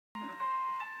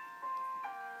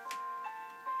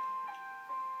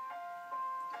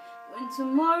When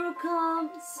tomorrow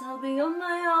comes, I'll be on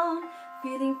my own,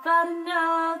 feeling fat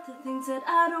enough, the things that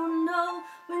I don't know.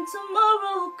 When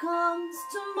tomorrow comes,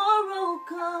 tomorrow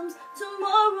comes,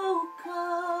 tomorrow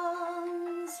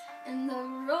comes. And the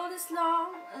road is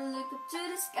long, I look up to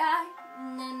the sky,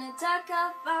 and in the dark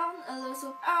I found a love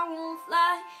so I won't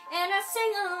fly. And I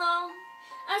sing along,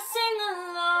 I sing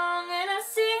along, and I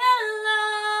sing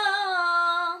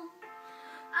along.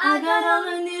 I got all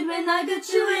I need when I got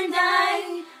you and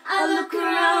I look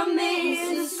around me,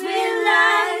 it's a sweet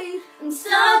light. I'm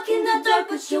stuck in the dark,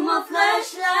 but you're my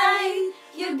flashlight.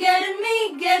 You're getting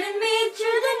me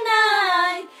through the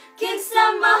night. Can't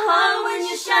stop my heart when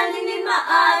you're shining in my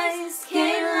eyes.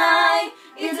 Can't lie,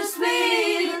 it's a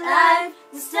sweet life.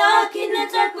 I'm stuck in the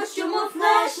dark, but you're my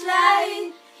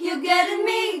flashlight. You're getting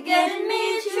me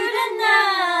through the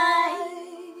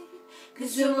night.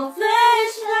 'Cause you're my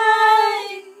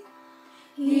flashlight.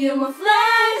 You're my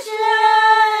flashlight.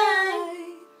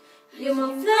 You're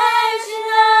my flashlight.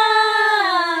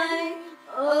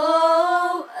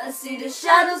 Oh, I see the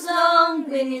shadows long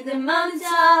beneath the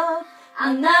mountaintop.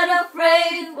 I'm not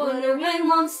afraid when the rain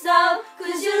won't stop.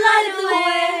 'Cause you light the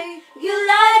way, you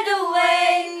light the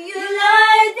way, you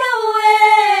light the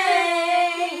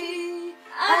way.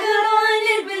 I got all I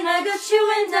need when I got you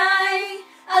and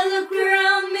I look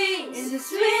around me, it's a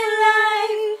sweet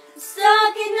life.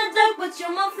 Stuck in the dark, but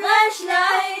you're my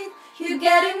flashlight. You're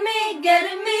getting me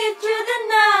through the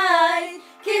night.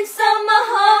 Can't stop my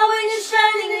heart when you're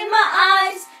shining in my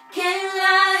eyes. Can't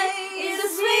lie, it's a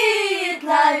sweet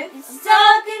life.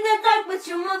 Stuck in the dark, but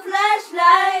you're my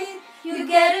flashlight. You're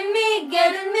getting me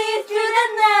through the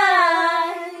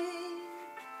night.